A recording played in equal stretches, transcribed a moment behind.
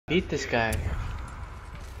Beat this guy.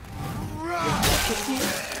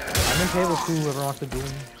 I'm in table 2, whoever wants to do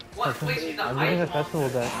it. I'm doing a festival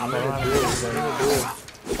deck. I'm gonna do it. I'm gonna do it.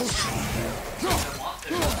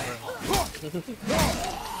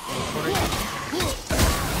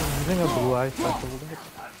 I'm using a blue eye festival deck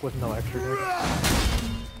with no extra deck.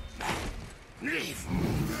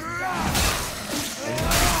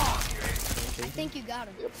 I think you got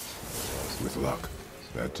him. Yep. With luck,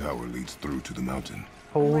 that tower leads through to the mountain.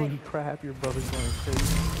 Holy crap, your brother's going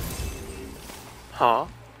crazy. Huh?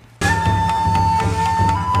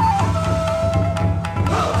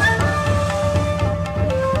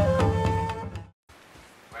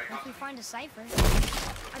 If we find a cipher,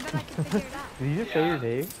 I bet I can figure it out. Did you just say your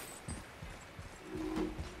name?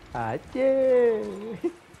 Yeah.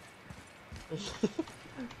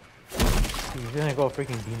 He's gonna go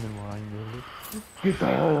freaking demon line, dude. Get the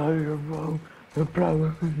hell out of here, bro. No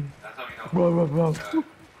problem. Bro,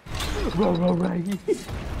 Raggy.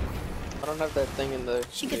 I don't have that thing in the.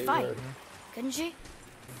 She could fight, couldn't she?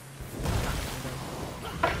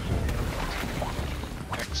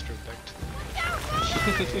 Extra decked.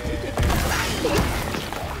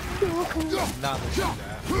 Not like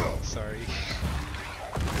that. Sorry.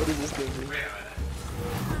 What is this thing?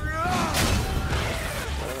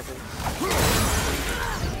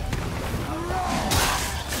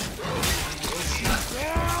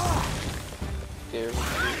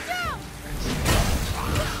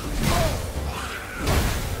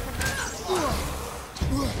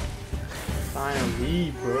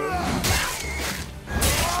 Finally, bro.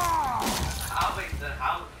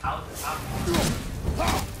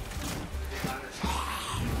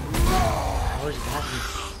 How is that?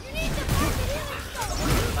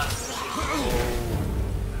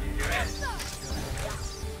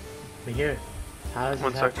 But here, how is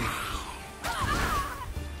this happening?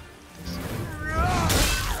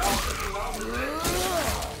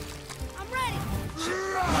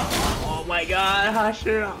 Oh my god,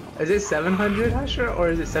 Husher! Is it 700 Husher or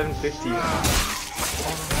is it 750?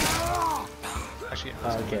 Actually,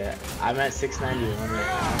 Okay, I'm at 691 right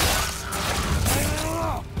now.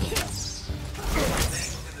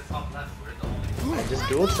 I just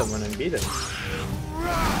dueled someone and beat him.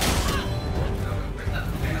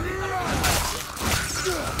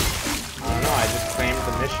 I don't know, I just claimed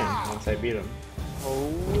the mission once I beat him. Oh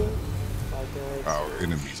my god. Our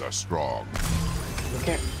enemies are strong. Look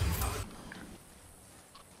at.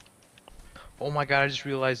 oh my god, I just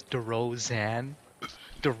realized DeRozan.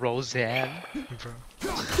 DeRozan. Bro.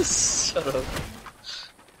 Shut up.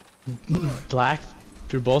 Black?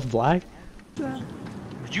 They're both black?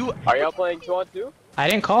 You. Are y'all playing 2-on-2? I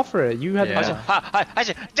didn't call for it. You had Yeah. the. I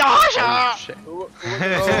said, Dasha! I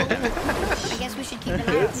guess we should keep an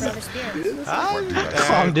eye out for other spirits.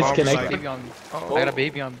 I'm disconnected. I got a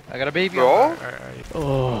baby on. I got a baby Bro? on.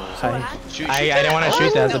 Oh, Shoot, I didn't want to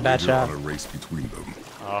shoot that. That's a bad shot. Not a race between them.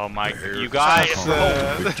 Oh my, you guys.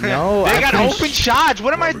 No, They I got couldn't open shots.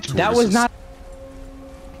 What am I? That was not.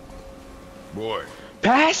 Boy,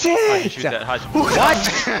 Pass How'd you it! shoot that? How'd you- What?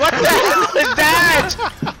 What the hell is that?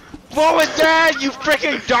 What was that? You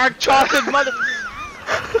freaking dark chocolate mother.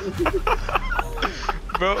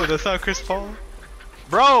 Bro, that's not Chris Paul.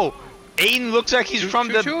 Bro, Aiden looks like he's from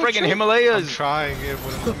the friggin' Himalayas. I'm trying, it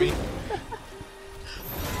wouldn't me.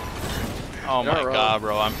 Oh my You're wrong. god,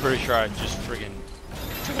 bro. I'm pretty sure I just friggin'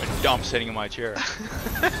 took a dump sitting in my chair.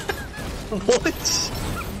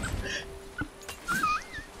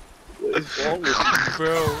 What is wrong with you?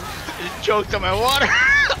 Bro. Just choked on my water.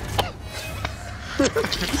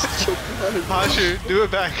 Hasher, do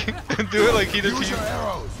it back. Do it like he did to you.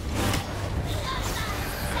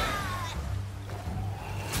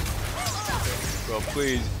 Bro,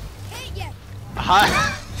 please. Hey, yeah. Hi.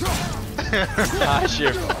 Ah,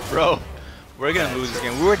 shit. Bro, we're gonna lose this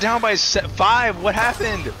game. We were down by 5. What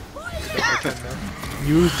happened?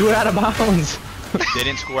 You threw it out of bounds. They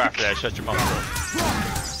didn't score after that. Shut your mouth,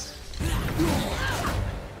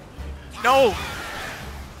 bro. No!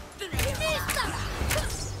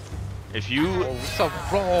 If you... Oh, what's up,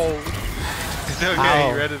 bro? It's okay, Ow.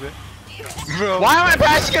 you read it. Bro. Why am I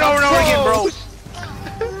passing it over and over again, bro?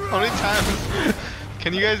 How many times?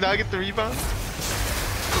 Can you guys not get the rebound?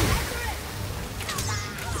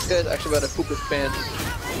 This guy's actually about to poop his pants.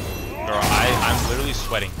 Bro, I'm literally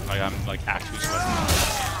sweating. Like, I'm like actually sweating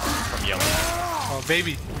from yelling. Oh,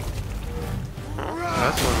 baby.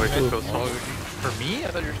 That's one way to kill someone. For me? I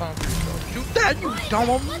thought you were talking for yourself. Shoot that, you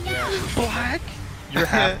dumb! Black? You're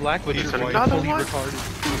half black, but He's you're white. another Fully one? retarded.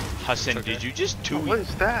 Hassan, Okay. did you just What tweet?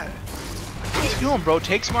 is that? What are you doing, bro?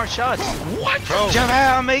 Take smart shots. What? Bro.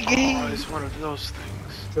 Jamal McGee. Oh, it's one of those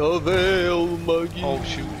things. Avail, Muggy. Oh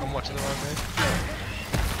shoot, I'm watching the wrong man.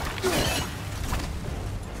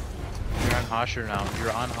 You're on Hosher now.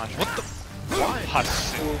 You're on Hosher. What the? Why?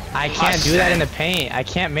 I can't do that in the paint. I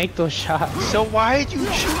can't make those shots. So why did you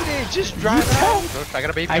shoot it? Just drive it out. I got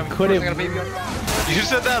a baby I on me. couldn't. I got a baby on me. You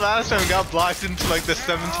said that last time and got blocked into like the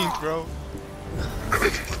 17th row.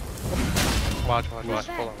 Watch. Hold on.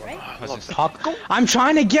 What's this? I'm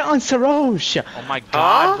trying to get on Sarosh. Oh my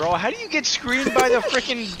god, bro. How do you get screened by the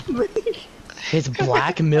freaking... His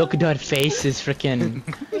black milk dud face is freaking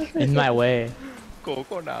in my way.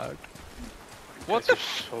 Coconut. What the?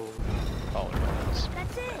 So... Oh,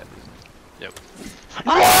 That's it. yep.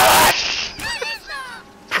 That's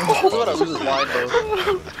what I was just lying, bro.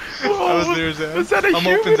 I was there, Zach. Was that a I'm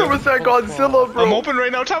human open, or was that Godzilla, bro? I'm open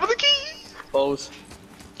right now, top of the key. Both.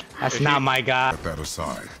 That's not my guy. Put that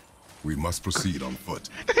aside. We must proceed on foot.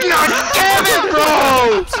 Damn it,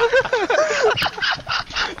 bro!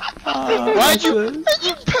 Why'd you...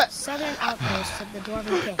 Southern outpost of the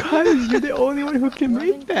Dwarven King. Guys, you're the only one who can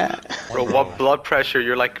make that. Bro, what blood pressure?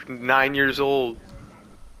 You're like 9 years old.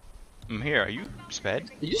 I'm here. Are you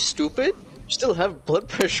sped? Are you stupid? You still have blood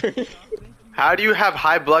pressure. How do you have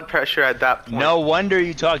high blood pressure at that point? No wonder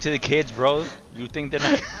you talk to the kids, bro. You think they're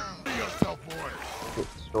not...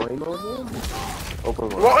 Story mode here? Open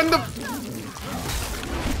one. What in the...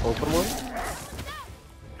 Open one?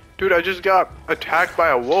 Dude, I just got attacked by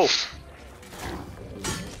a wolf.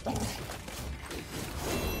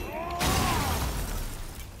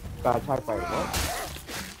 Got attacked by what?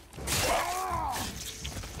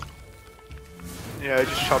 Yeah, I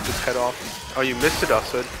just chopped his head off. Oh, you missed it,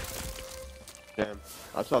 Asad. Damn.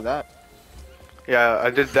 I saw that. Yeah,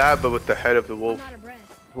 I did that, but with the head of the I'm wolf. out of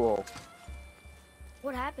breath. Whoa.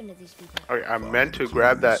 What happened to these people? Okay, I meant to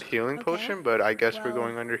grab that healing Okay. potion, but I guess we're Well-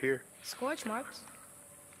 going under here. Scorch marks.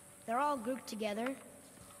 They're all grouped together.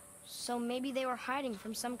 So maybe they were hiding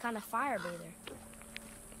from some kind of fire bather.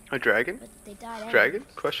 A dragon? But they died anyway. Dragon?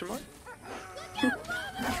 Question mark?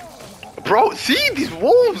 Bro, see these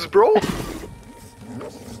wolves, bro.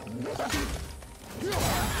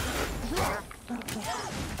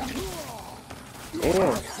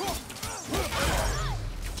 Damn.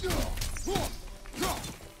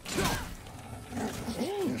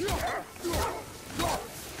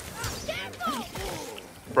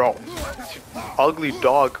 Bro, ugly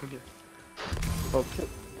dog. Come here. Bro,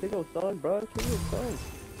 kill your son, bro. Kill your son.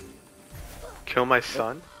 Kill my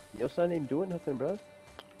son? Your son ain't doing nothing, bro.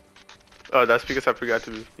 Oh, that's because I forgot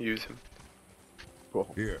to use him. Bro.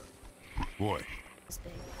 Here. Boy. This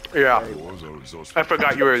big. Yeah, Those are resourceful. I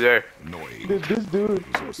forgot you were there. Annoying. This dude.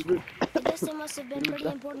 Resourceful. I guess they must have been pretty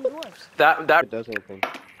important dwarves. That It does anything.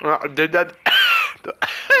 did that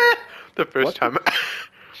the first What? time,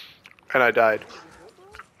 and I died.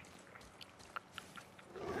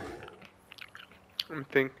 I'm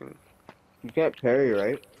thinking You can't parry,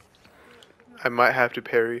 right? I might have to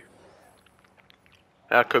parry.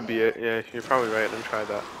 That could be it. Yeah, you're probably right. Let me try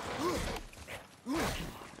that.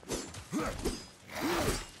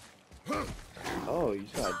 Oh, you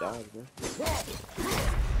saw I died, bro.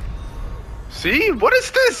 See? What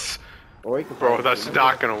is this? Or you can Bro, try- that's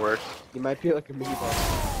not gonna work. You might be like a mini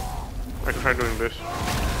boss. I can try doing this.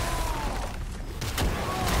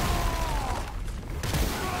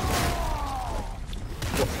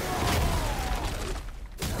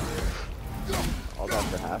 All that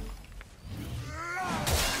for half.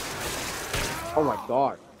 Oh my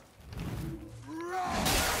god.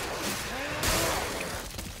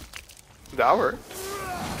 That worked.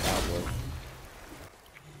 Oh, boy.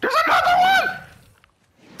 There's another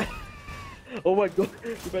one! Oh my god,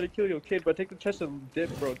 you better kill your kid, but take the chest and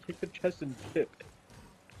dip, bro. Take the chest and dip.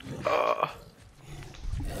 I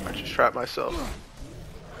just trapped myself.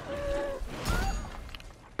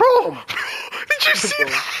 Bro! Did you see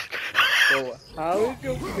that? Bro, how is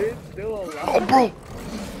your kid still alive? Oh, bro!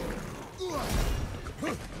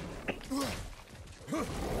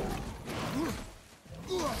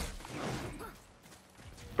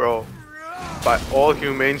 Bro, by all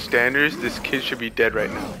humane standards, this kid should be dead right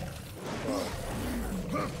now.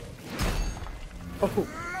 Oh.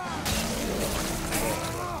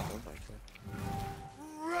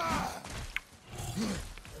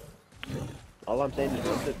 All I'm saying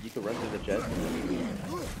is you can run through the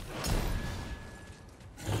chest.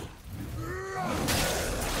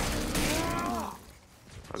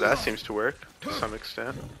 Well, that seems to work to some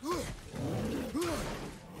extent.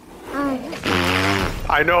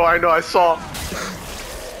 I know, I saw.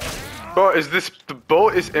 Bro, the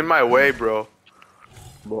boat is in my way, bro.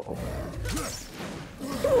 Whoa.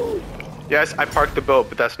 Yes, I parked the boat,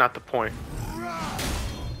 but that's not the point.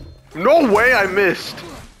 No way I missed.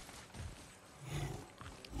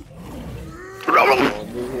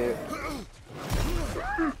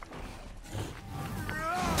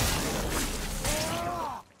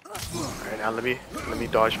 let me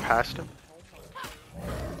dodge past him.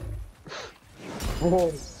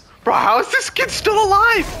 Whoa. Bro, how is this kid still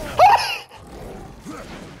alive?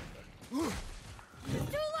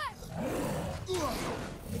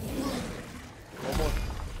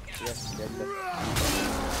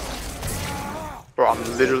 Bro,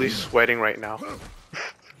 I'm literally sweating right now.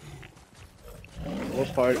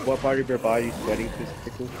 What part of your body is sweating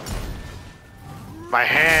specifically? My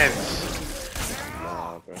hands.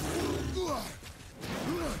 Nah, bro.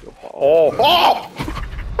 Oh! Oh!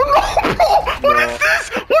 No, bro! What is this?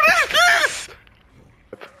 What is this?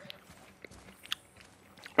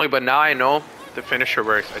 Wait, but now I know the finisher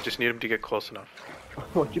works. I just need him to get close enough.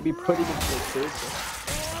 What you be putting into the food?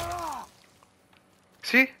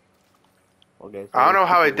 See? Okay, so I don't know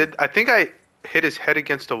how I did. I think I hit his head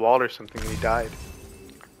against the wall or something and he died.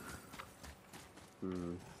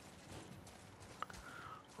 Hmm.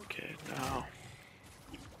 Okay, now.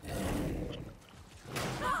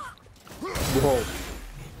 Whoa.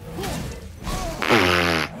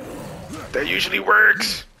 That usually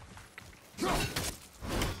works.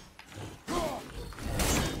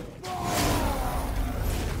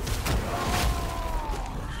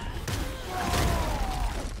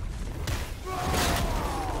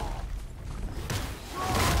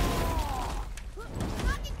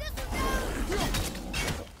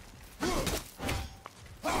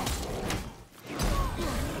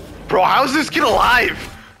 Bro, how's this kid alive?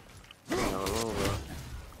 I don't know, bro.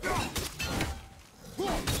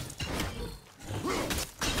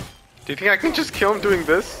 Do you think I can just kill him doing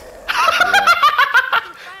this?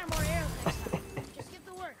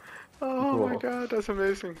 Oh my god, that's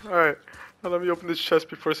amazing. Alright, now let me open this chest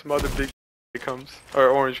before some other big comes. Or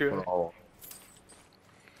orange guy. Oh.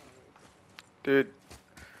 Dude.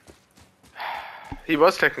 He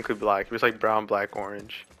was technically black. He was like brown, black,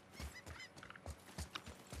 orange.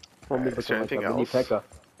 Almost Is there looking anything like a mini else?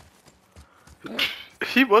 P.E.K.K.A.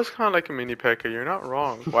 He was kind of like a mini P.E.K.K.A. You're not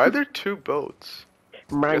wrong. Why are there two boats?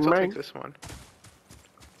 I guess I'll take this one.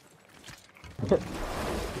 What's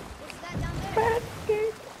that down there?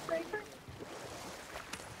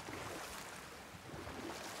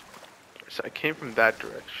 So I came from that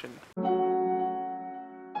direction.